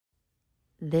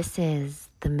This is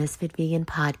the Misfit Vegan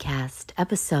Podcast,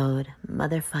 episode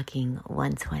motherfucking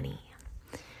 120.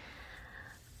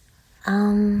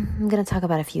 I'm going to talk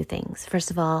about a few things.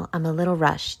 First of all, I'm a little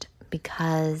rushed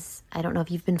because I don't know if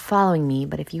you've been following me,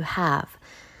 but if you have,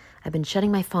 I've been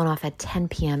shutting my phone off at 10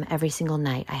 p.m. every single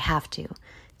night. I have to.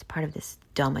 It's part of this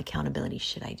dumb accountability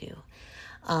shit I do.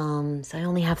 So I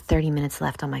only have 30 minutes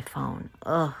left on my phone.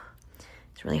 Ugh,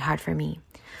 it's really hard for me.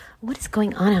 What is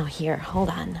going on out here? Hold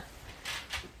on,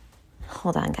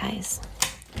 guys.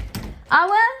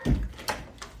 Awa?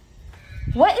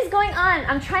 What is going on?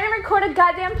 I'm trying to record a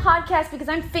goddamn podcast because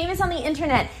I'm famous on the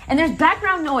internet and there's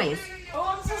background noise.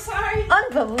 Oh, I'm so sorry.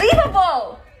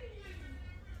 Unbelievable!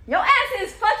 Your ass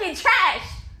is fucking trash!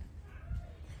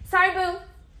 Sorry, boo.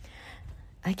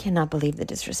 I cannot believe the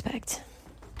disrespect.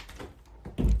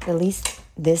 The least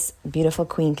this beautiful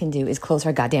queen can do is close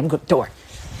her goddamn door.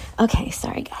 Okay,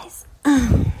 sorry, guys.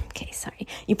 Okay, sorry.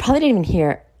 You probably didn't even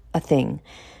hear a thing,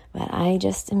 but I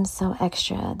just am so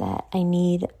extra that I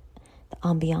need the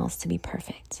ambiance to be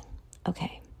perfect.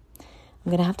 Okay.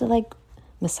 I'm gonna have to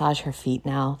massage her feet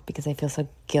now because I feel so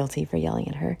guilty for yelling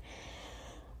at her.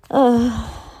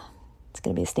 It's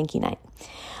gonna be a stinky night.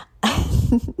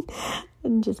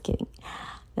 I'm just kidding.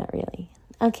 Not really.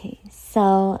 Okay,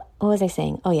 so what was I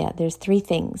saying? Oh yeah, there's 3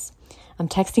 things. I'm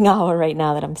texting Awa right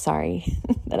now that I'm sorry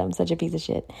that I'm such a piece of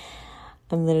shit.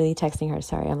 I'm literally texting her.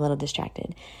 Sorry, I'm a little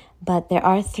distracted. But there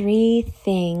are 3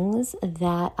 things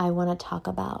that I want to talk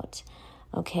about.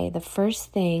 Okay, the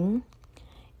first thing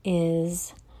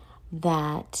is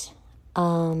that, I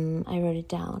wrote it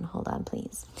down. Hold on,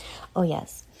 please. Oh,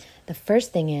 yes. The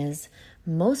first thing is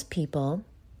most people,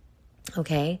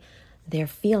 okay, their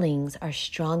feelings are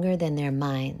stronger than their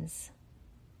minds.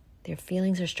 Their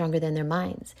feelings are stronger than their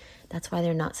minds. That's why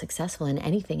they're not successful in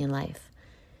anything in life.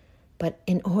 But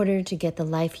in order to get the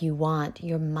life you want,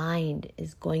 your mind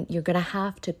is you're going to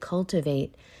have to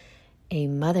cultivate a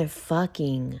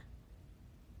motherfucking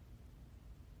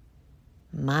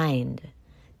mind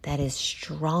that is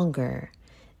stronger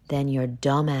than your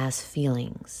dumbass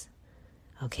feelings.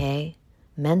 Okay?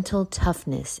 Mental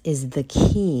toughness is the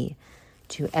key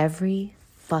to every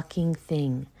fucking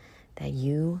thing that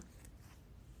you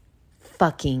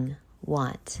fucking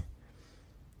want.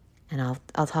 And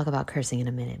I'll talk about cursing in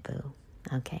a minute, boo.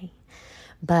 Okay.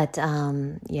 But,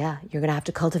 yeah, you're going to have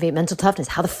to cultivate mental toughness.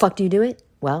 How the fuck do you do it?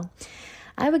 Well,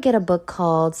 I would get a book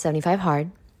called 75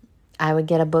 Hard. I would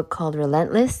get a book called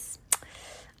Relentless.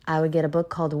 I would get a book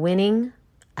called Winning.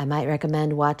 I might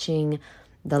recommend watching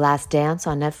The Last Dance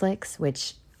on Netflix,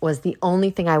 which was the only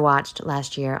thing I watched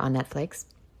last year on Netflix.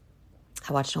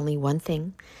 I watched only one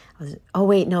thing. It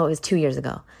was 2 years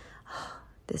ago.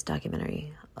 This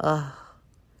documentary.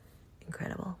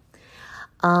 Incredible.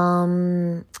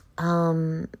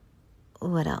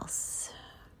 What else?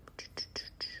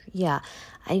 Yeah,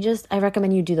 I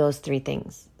recommend you do those 3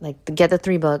 things. Get the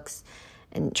 3 books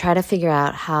and try to figure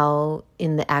out how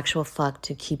in the actual fuck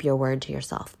to keep your word to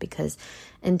yourself. Because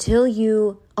until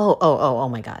you, oh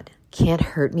my God. Can't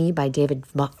Hurt Me by David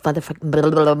motherfucking,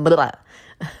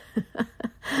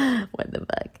 what the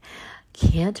fuck?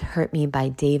 Can't Hurt Me by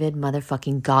David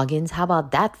motherfucking Goggins. How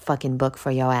about that fucking book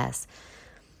for your ass?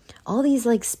 All these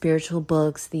spiritual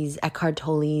books, these Eckhart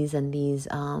Tolle's and these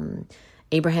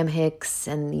Abraham Hicks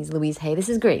and these Louise Hay. This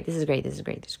is great.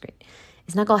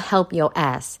 It's not going to help your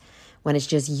ass when it's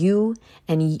just you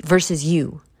and versus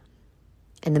you.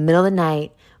 In the middle of the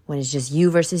night when it's just you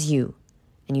versus you.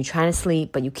 And you're trying to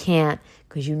sleep, but you can't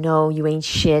because you know you ain't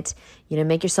shit. You didn't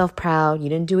make yourself proud. You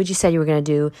didn't do what you said you were going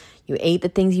to do. You ate the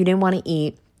things you didn't want to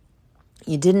eat.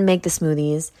 You didn't make the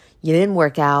smoothies. You didn't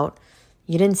work out.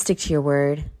 You didn't stick to your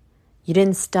word. You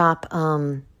didn't stop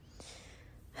doing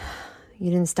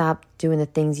the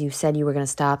things you said you were going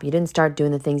to stop. You didn't start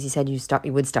doing the things you said you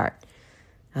would start.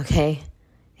 Okay?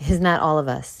 Isn't that all of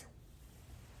us?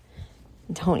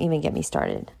 Don't even get me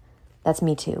started. That's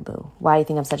me too, boo. Why do you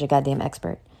think I'm such a goddamn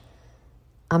expert?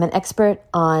 I'm an expert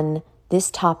on this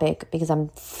topic because I'm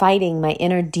fighting my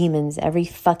inner demons every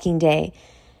fucking day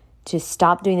to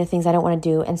stop doing the things I don't want to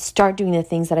do and start doing the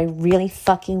things that I really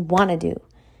fucking want to do.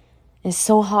 It's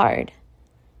so hard.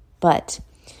 But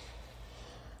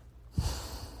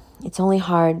it's only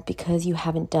hard because you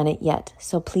haven't done it yet.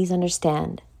 So please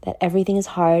understand that everything is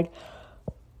hard.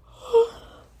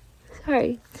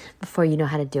 Sorry. Before you know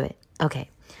how to do it. Okay.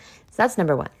 So that's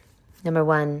number 1. Number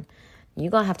 1,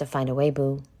 you're going to have to find a way,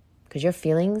 boo. Because your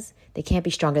feelings, they can't be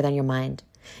stronger than your mind.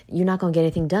 You're not going to get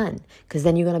anything done. Because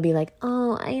then you're going to be like,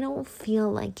 oh, I don't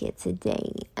feel like it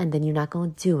today. And then you're not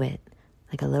going to do it.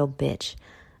 Like a little bitch.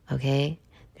 Okay?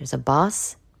 There's a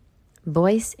boss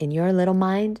voice in your little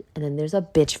mind. And then there's a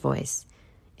bitch voice.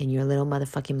 in your little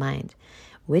motherfucking mind.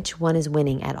 Which one is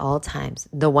winning at all times?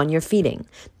 The one you're feeding,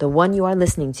 the one you are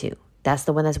listening to. That's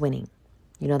the one that's winning.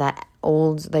 You know that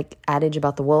old adage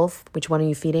about the wolf? Which one are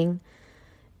you feeding?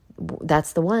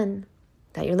 That's the one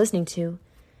that you're listening to.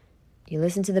 You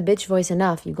listen to the bitch voice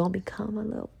enough, you're going to become a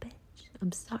little bitch.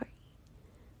 I'm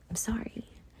sorry.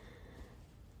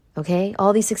 Okay?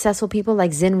 All these successful people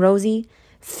like Zen Rosie,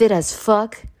 fit as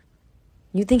fuck.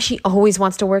 You think she always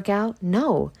wants to work out?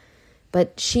 No.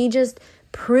 But she just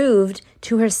proved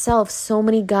to herself so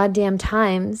many goddamn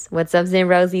times. What's up, Zen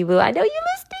Rosie Boo? I know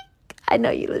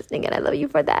you're listening and I love you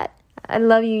for that. I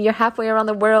love you. You're halfway around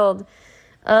the world.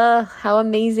 How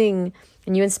amazing.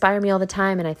 And you inspire me all the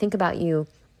time. And I think about you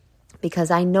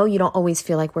because I know you don't always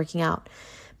feel like working out.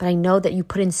 But I know that you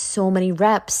put in so many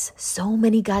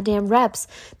goddamn reps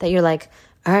that you're like,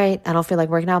 all right, I don't feel like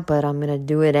working out, but I'm going to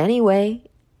do it anyway.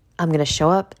 I'm going to show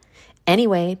up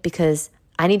anyway because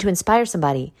I need to inspire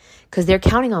somebody because they're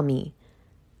counting on me.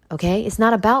 Okay? It's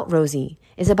not about Rosie.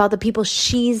 It's about the people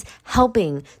she's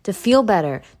helping to feel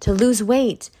better, to lose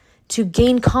weight, to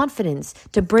gain confidence,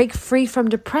 to break free from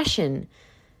depression,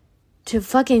 to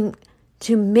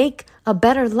make a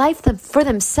better life for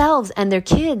themselves and their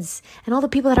kids and all the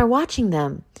people that are watching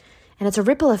them. And it's a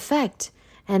ripple effect.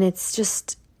 And it's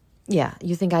just, yeah,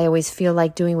 you think I always feel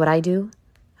like doing what I do?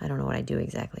 I don't know what I do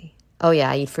exactly. Oh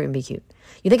yeah, I eat fruit and be cute.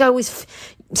 You think I always...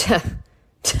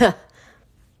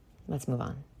 Let's move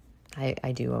on.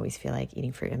 I do always feel like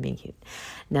eating fruit and being cute.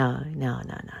 No.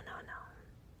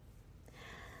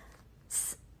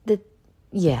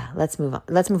 Yeah, let's move on.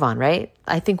 Let's move on, right?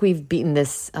 I think we've beaten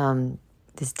this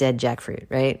this dead jackfruit,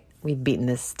 right? We've beaten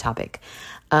this topic.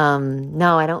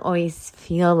 No, I don't always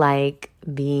feel like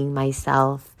being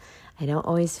myself. I don't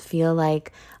always feel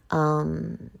like,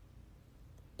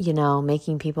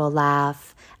 making people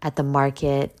laugh at the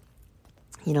market.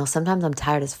 Sometimes I'm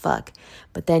tired as fuck.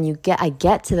 But then I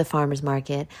get to the farmer's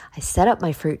market, I set up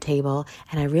my fruit table,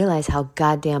 and I realize how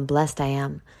goddamn blessed I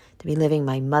am to be living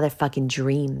my motherfucking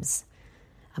dreams.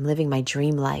 I'm living my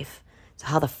dream life. So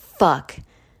how the fuck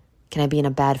can I be in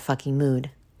a bad fucking mood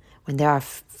when there are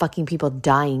fucking people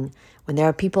dying, when there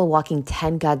are people walking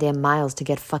 10 goddamn miles to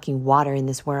get fucking water in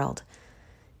this world?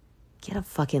 Get a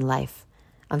fucking life.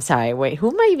 I'm sorry, wait, who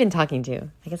am I even talking to?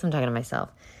 I guess I'm talking to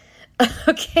myself.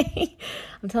 Okay,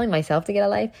 I'm telling myself to get a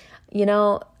life.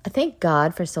 I thank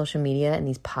God for social media and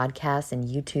these podcasts and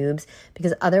YouTubes,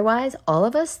 because otherwise all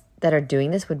of us that are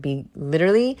doing this would be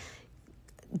literally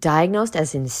diagnosed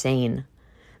as insane.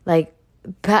 Like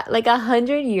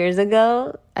 100 years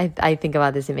ago, I think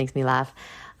about this, it makes me laugh.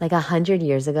 100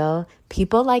 years ago,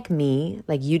 people like me,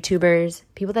 like YouTubers,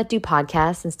 people that do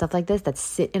podcasts and stuff like this, that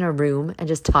sit in a room and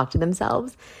just talk to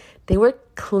themselves, they were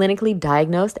clinically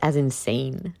diagnosed as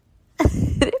insane.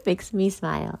 It makes me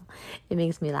smile. It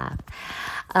makes me laugh.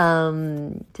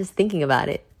 Just thinking about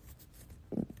it.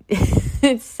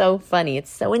 It's so funny.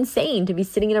 It's so insane to be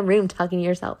sitting in a room talking to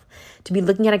yourself, to be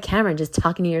looking at a camera and just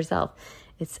talking to yourself.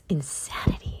 It's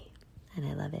insanity. And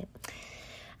I love it.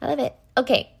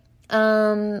 Okay.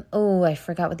 I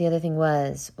forgot what the other thing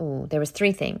was. There was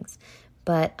 3 things.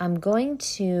 But I'm going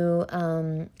to,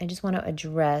 I just want to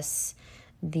address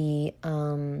the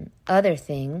other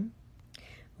thing,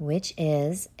 which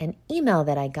is an email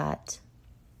that I got.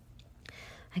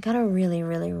 I got a really,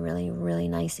 really, really, really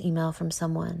nice email from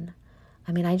someone.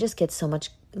 I mean, I just get so much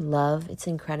love. It's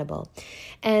incredible.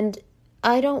 And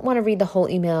I don't want to read the whole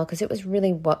email because it was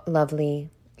really lovely.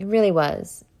 It really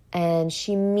was. And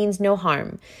she means no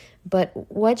harm. But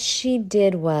what she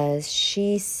did was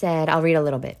she said, I'll read a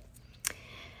little bit.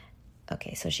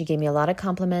 Okay, so she gave me a lot of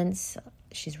compliments.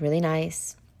 She's really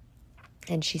nice.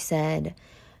 And she said,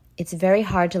 it's very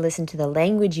hard to listen to the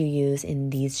language you use in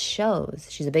these shows.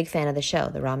 She's a big fan of the show,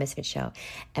 The Raw Misfit Show,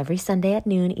 every Sunday at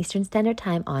noon Eastern Standard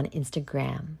Time on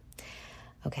Instagram.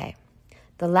 Okay.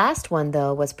 The last one,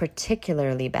 though, was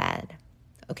particularly bad.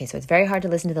 Okay, so it's very hard to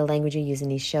listen to the language you use in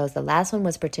these shows. The last one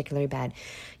was particularly bad.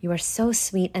 You are so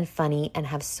sweet and funny and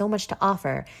have so much to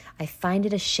offer. I find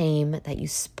it a shame that you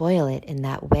spoil it in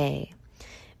that way.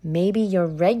 Maybe your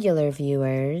regular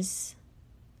viewers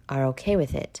are okay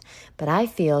with it, but I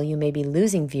feel you may be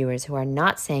losing viewers who are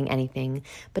not saying anything,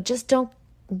 but just don't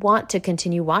want to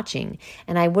continue watching,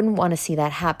 and I wouldn't want to see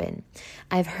that happen.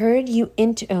 I've heard you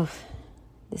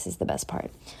this is the best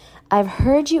part. I've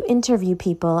heard you interview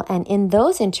people, and in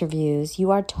those interviews,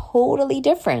 you are totally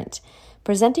different,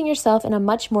 presenting yourself in a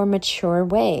much more mature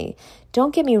way.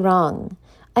 Don't get me wrong.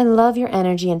 I love your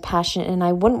energy and passion, and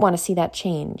I wouldn't want to see that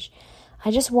change.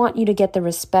 I just want you to get the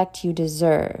respect you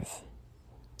deserve. ...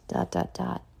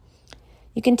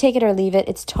 You can take it or leave it.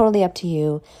 It's totally up to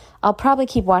you. I'll probably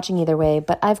keep watching either way,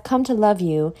 but I've come to love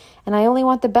you, and I only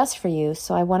want the best for you,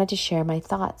 so I wanted to share my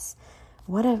thoughts.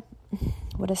 What a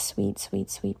sweet, sweet,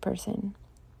 sweet person.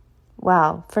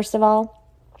 Wow. First of all,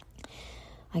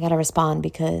 I got to respond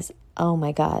because, oh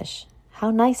my gosh,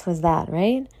 how nice was that,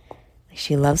 right? Like,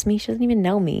 she loves me. She doesn't even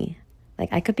know me.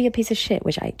 Like, I could be a piece of shit,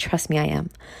 which trust me, I am.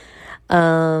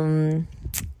 I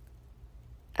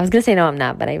was going to say no, I'm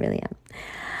not, but I really am.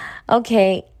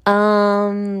 Okay. No,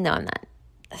 I'm not.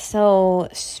 So,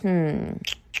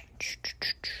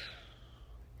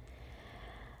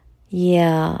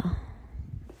 yeah,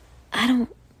 I'm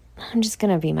just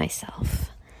going to be myself.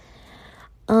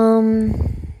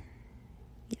 I'm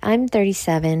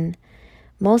 37.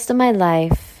 Most of my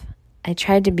life, I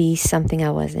tried to be something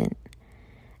I wasn't.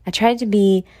 I tried to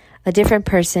be a different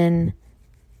person,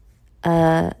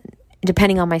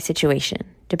 depending on my situation,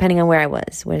 depending on where I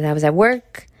was. When I was at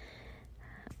work,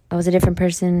 I was a different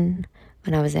person.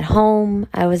 When I was at home,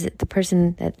 I was the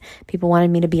person that people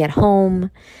wanted me to be at home.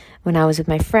 When I was with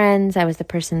my friends, I was the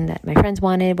person that my friends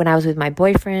wanted. When I was with my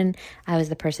boyfriend, I was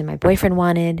the person my boyfriend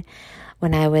wanted.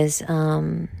 When I was,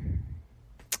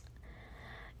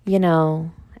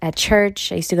 at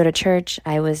church, I used to go to church.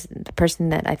 I was the person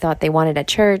that I thought they wanted at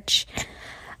church.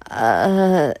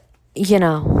 Blah,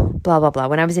 blah, blah.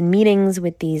 When I was in meetings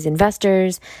with these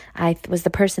investors, I was the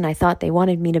person I thought they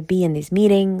wanted me to be in these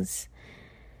meetings.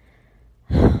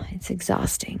 It's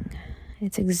exhausting.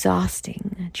 It's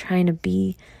exhausting trying to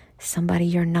be somebody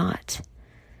you're not.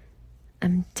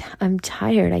 I'm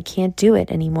tired. I can't do it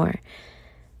anymore.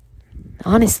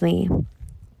 Honestly,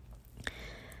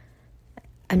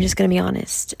 I'm just going to be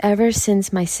honest. Ever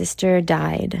since my sister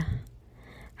died,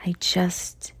 I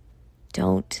just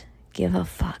don't give a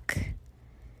fuck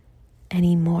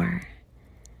anymore.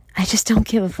 I just don't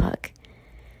give a fuck.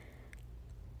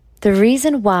 The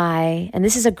reason why, and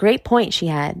this is a great point she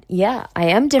had. Yeah, I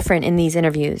am different in these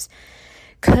interviews.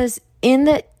 Because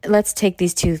let's take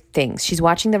these two things. She's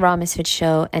watching the Raw Misfits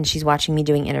show and she's watching me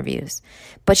doing interviews.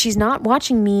 But she's not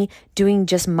watching me doing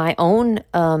just my own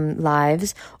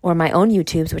lives or my own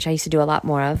YouTubes, which I used to do a lot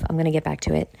more of. I'm going to get back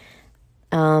to it.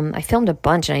 I filmed a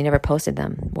bunch and I never posted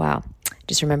them. Wow.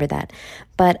 Just remember that.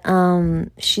 But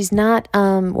she's not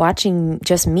watching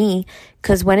just me,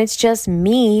 because when it's just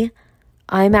me,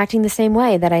 I'm acting the same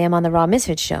way that I am on the Raw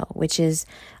Misfits show, which is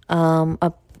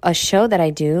a show that I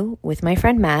do with my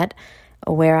friend Matt,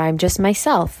 where I'm just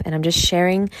myself and I'm just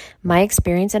sharing my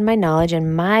experience and my knowledge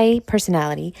and my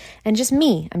personality and just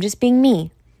me. I'm just being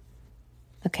me.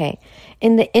 Okay.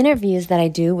 In the interviews that I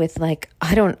do with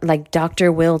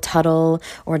Dr. Will Tuttle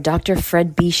or Dr.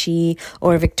 Fred Bishi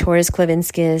or Victorious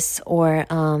Klavinskis or,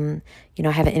 I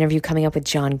have an interview coming up with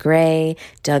John Gray,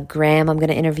 Doug Graham I'm going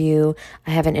to interview.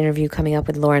 I have an interview coming up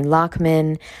with Lauren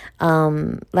Lockman.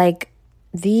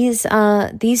 These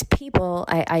people,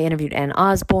 I interviewed Ann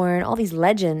Osborne, all these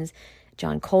legends,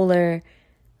 John Kohler.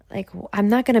 I'm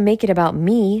not going to make it about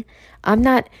me. I'm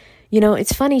not,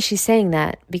 it's funny she's saying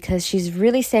that because she's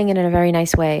really saying it in a very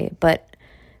nice way. But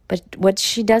what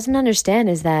she doesn't understand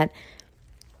is that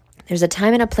there's a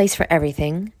time and a place for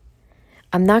everything.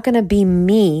 I'm not going to be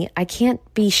me. I can't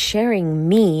be sharing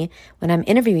me when I'm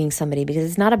interviewing somebody because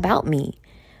it's not about me.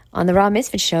 On the Raw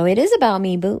Misfits show, it is about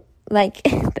me, boo.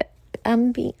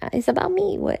 It's about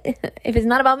me. What if it's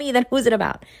not about me? Then who's it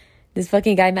about? This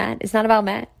fucking guy Matt? It's not about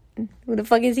Matt. Who the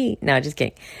fuck is he? No, just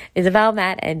kidding. It's about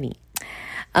Matt and me.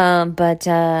 But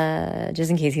just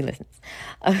in case he listens,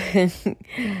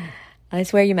 I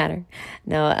swear you matter.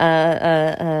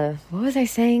 No. What was I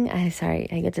saying? Sorry,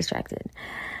 I get distracted.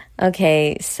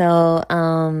 Okay, so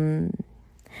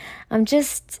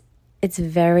it's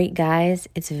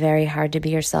very hard to be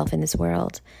yourself in this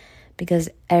world. Because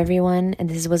everyone, and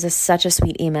this was such a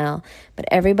sweet email, but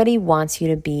everybody wants you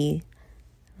to be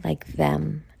like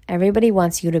them. Everybody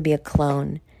wants you to be a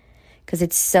clone. Because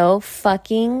it's so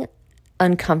fucking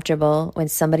uncomfortable when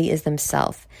somebody is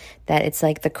themselves. That it's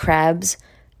like the crabs,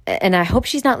 and I hope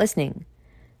she's not listening.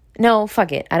 No,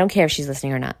 fuck it. I don't care if she's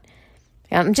listening or not.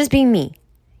 I'm just being me.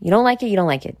 You don't like it, you don't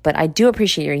like it. But I do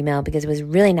appreciate your email because it was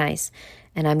really nice.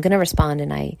 And I'm going to respond,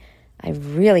 and I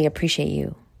really appreciate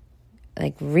you.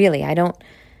 Really, I don't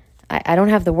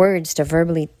have the words to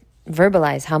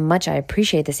verbalize how much I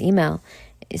appreciate this email.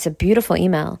 It's a beautiful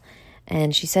email,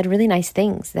 and she said really nice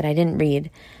things that I didn't read.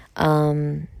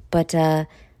 But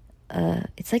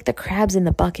it's like the crabs in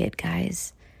the bucket,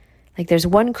 guys. There's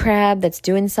one crab that's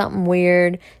doing something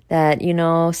weird that,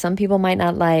 some people might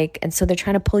not like, and so they're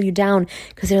trying to pull you down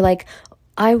because they're like,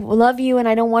 I love you and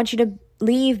I don't want you to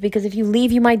leave, because if you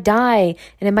leave, you might die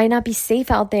and it might not be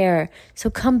safe out there. So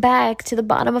come back to the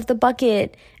bottom of the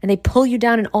bucket. And they pull you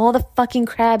down, and all the fucking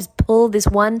crabs pull this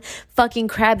one fucking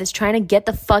crab that's trying to get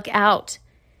the fuck out.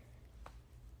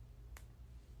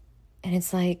 And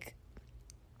it's like,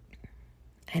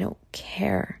 I don't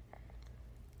care.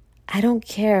 I don't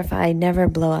care if I never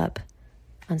blow up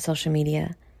on social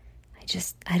media.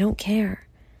 I don't care.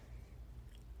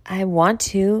 I want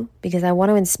to, because I want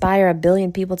to inspire 1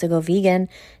 billion people to go vegan.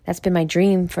 That's been my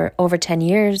dream for over 10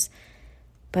 years.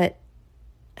 But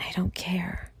I don't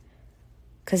care.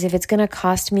 Because if it's going to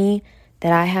cost me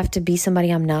that I have to be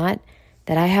somebody I'm not,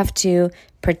 that I have to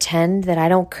pretend that I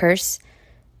don't curse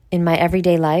in my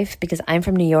everyday life because I'm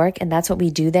from New York and that's what we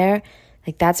do there.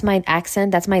 Like, that's my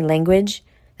accent. That's my language.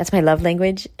 That's my love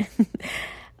language.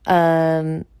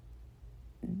 Then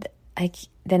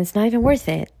it's not even worth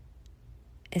it.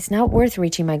 It's not worth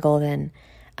reaching my goal then.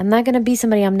 I'm not going to be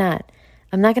somebody I'm not.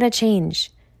 I'm not going to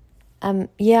change.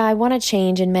 Yeah, I want to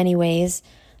change in many ways.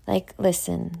 Like,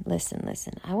 listen.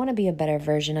 I want to be a better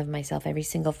version of myself every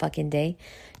single fucking day.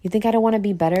 You think I don't want to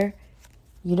be better?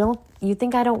 You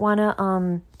think I don't want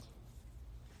to,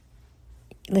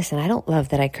 listen, I don't love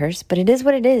that I curse, but it is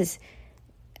what it is.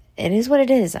 It is what it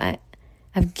is.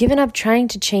 I've given up trying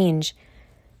to change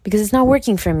because it's not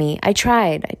working for me. I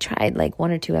tried like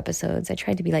 1 or 2 episodes. I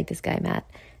tried to be like this guy, Matt.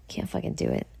 Can't fucking do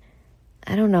it.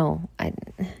 I don't know. I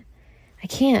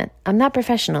can't. I'm not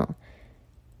professional.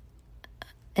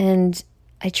 And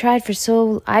I tried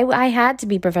I had to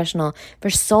be professional for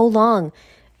so long.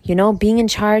 You know, being in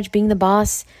charge, being the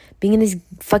boss, being in these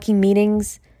fucking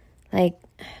meetings. Like,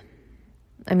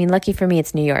 I mean, lucky for me,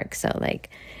 it's New York. So, like,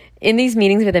 in these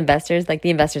meetings with investors, like, the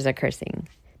investors are cursing.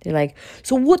 They're like,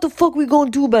 so what the fuck we gonna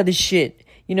do about this shit?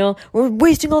 You know, we're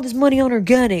wasting all this money on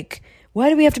organic. Why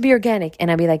do we have to be organic?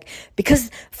 And I'd be like, because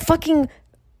fucking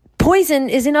poison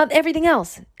is in everything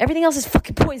else. Everything else is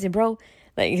fucking poison, bro.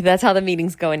 Like, that's how the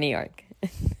meetings go in New York.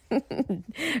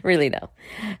 Really, though.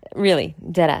 Really,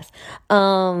 dead ass.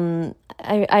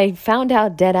 I found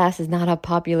out dead ass is not a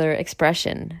popular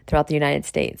expression throughout the United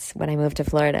States when I moved to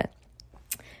Florida.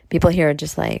 People here are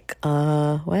just like,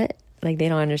 what? Like, they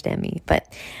don't understand me.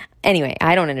 But anyway,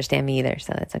 I don't understand me either,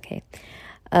 so that's okay.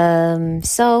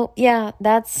 So yeah,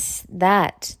 that's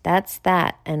that.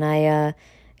 And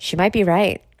she might be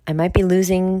right. I might be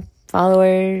losing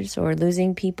followers or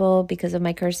losing people because of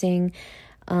my cursing.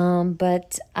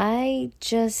 But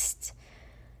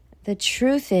the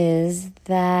truth is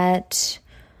that,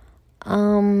 I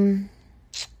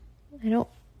don't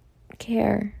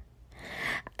care.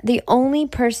 The only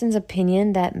person's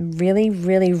opinion that really,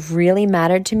 really, really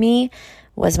mattered to me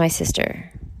was my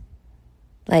sister.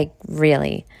 Like,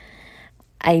 really.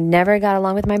 I never got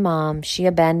along with my mom. She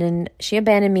abandoned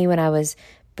me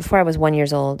before I was 1 year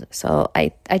old. So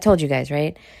I told you guys,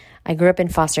 right? I grew up in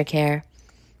foster care.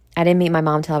 I didn't meet my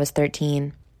mom till I was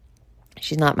 13.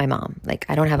 She's not my mom. Like,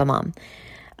 I don't have a mom.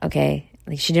 Okay?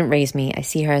 Like, she didn't raise me. I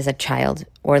see her as a child,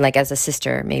 or like as a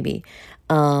sister, maybe.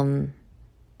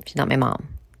 She's not my mom.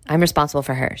 I'm responsible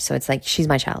for her. So it's like, she's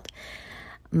my child.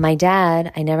 My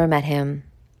dad, I never met him.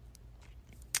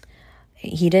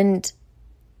 He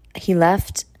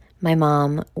left my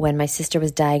mom when my sister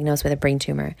was diagnosed with a brain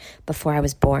tumor before I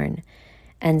was born.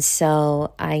 And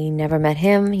so I never met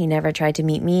him. He never tried to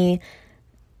meet me.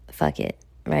 Fuck it,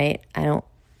 right? I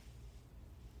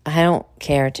don't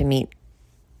care to meet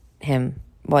him.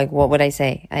 Like, what would I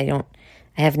say? I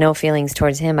have no feelings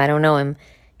towards him. I don't know him.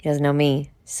 He doesn't know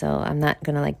me. So I'm not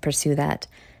going to like pursue that.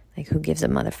 Like, who gives a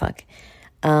motherfuck?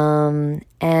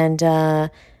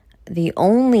 The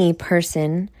only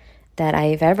person that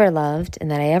I've ever loved and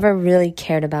that I ever really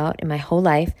cared about in my whole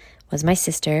life was my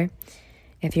sister.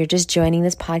 If you're just joining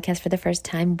this podcast for the first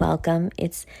time, welcome.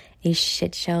 It's a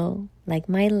shit show like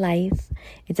my life.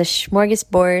 It's a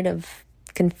smorgasbord of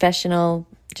confessional,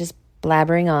 just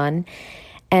blabbering on.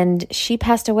 And she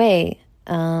passed away.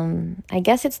 I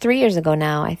guess it's 3 years ago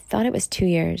now. I thought it was 2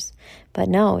 years, but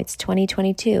no, it's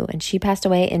 2022. And she passed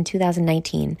away in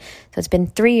 2019. So it's been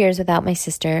 3 years without my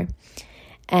sister.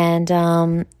 And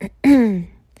I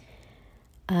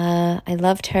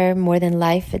loved her more than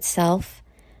life itself.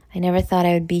 I never thought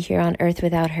I would be here on earth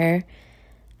without her.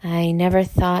 I never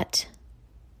thought...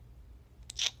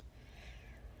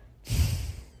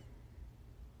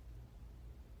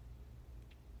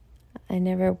 I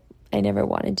never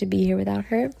wanted to be here without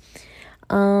her.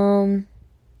 I'm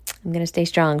going to stay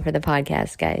strong for the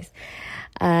podcast, guys.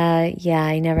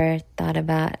 I never thought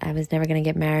I was never going to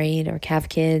get married or have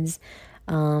kids.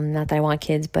 Not that I want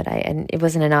kids, but it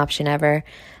wasn't an option ever.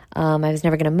 I was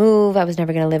never going to move. I was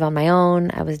never going to live on my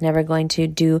own. I was never going to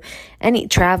do any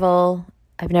travel.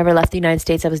 I've never left the United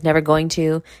States. I was never going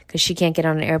to because she can't get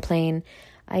on an airplane.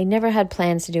 I never had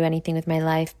plans to do anything with my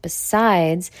life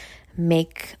besides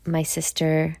make my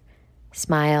sister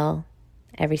smile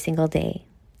every single day.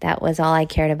 That was all I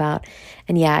cared about.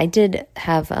 And yeah, I did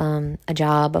have a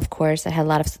job, of course. I had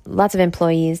lots of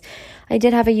employees. I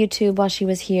did have a YouTube while she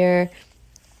was here.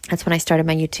 That's when I started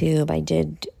my YouTube. I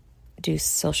did do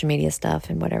social media stuff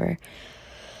and whatever.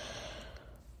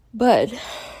 But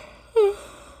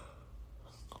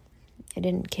I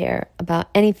didn't care about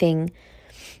anything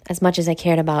as much as I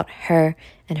cared about her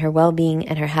and her well-being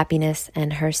and her happiness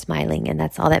and her smiling. And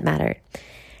that's all that mattered.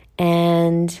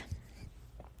 And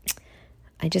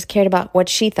I just cared about what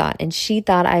she thought. And she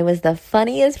thought I was the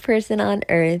funniest person on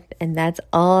earth. And that's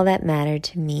all that mattered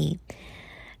to me.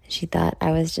 She thought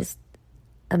I was just,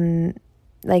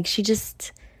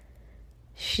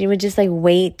 she would just like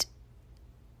wait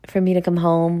for me to come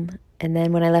home. And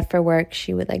then when I left for work,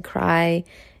 she would like cry.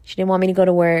 She didn't want me to go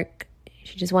to work.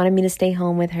 She just wanted me to stay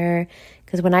home with her.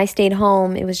 Because when I stayed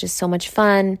home, it was just so much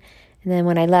fun. And then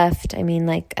when I left, I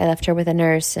left her with a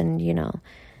nurse and,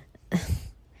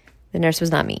 the nurse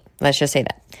was not me. Let's just say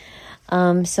that.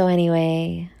 So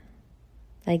anyway,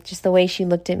 like just the way she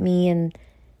looked at me and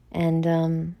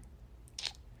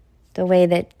the way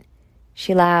that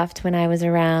she laughed when I was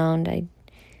around, I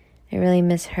really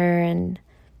miss her and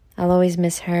I'll always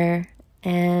miss her.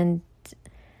 And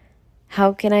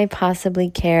how can I possibly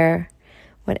care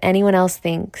what anyone else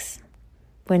thinks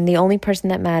when the only person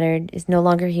that mattered is no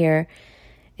longer here?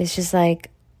 It's just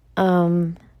like,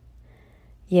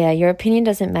 yeah, your opinion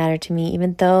doesn't matter to me,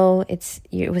 even though it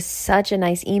was such a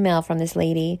nice email from this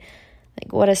lady.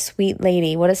 Like, what a sweet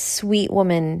lady. What a sweet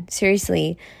woman.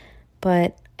 Seriously.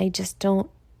 But I just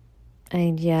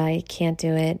I can't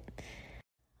do it.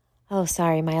 Oh,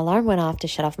 sorry. My alarm went off to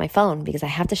shut off my phone because I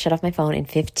have to shut off my phone in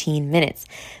 15 minutes.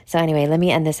 So anyway, let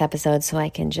me end this episode so I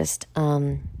can just,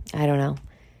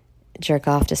 jerk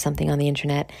off to something on the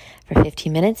internet for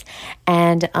 15 minutes.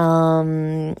 And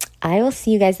I will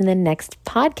see you guys in the next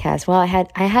podcast. Well, I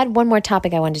had one more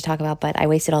topic I wanted to talk about, but I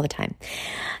wasted all the time.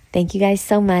 Thank you guys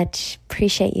so much.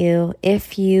 Appreciate you.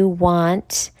 If you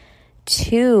want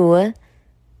to,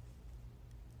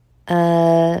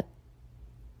 I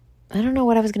don't know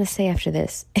what I was going to say after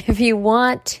this. If you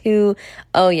want to,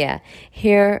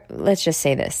 let's just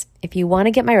say this. If you want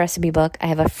to get my recipe book, I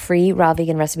have a free raw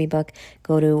vegan recipe book.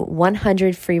 Go to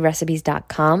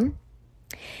 100freerecipes.com.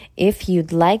 If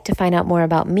you'd like to find out more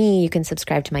about me, you can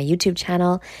subscribe to my YouTube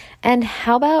channel. And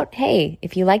how about, hey,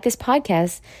 if you like this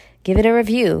podcast, give it a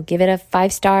review. Give it a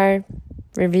 5-star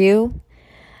review.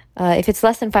 If it's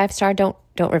less than 5-star, don't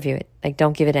review it. Like,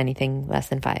 don't give it anything less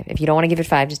than 5. If you don't want to give it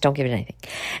 5, just don't give it anything.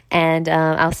 And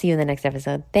I'll see you in the next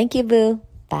episode. Thank you, boo.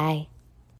 Bye.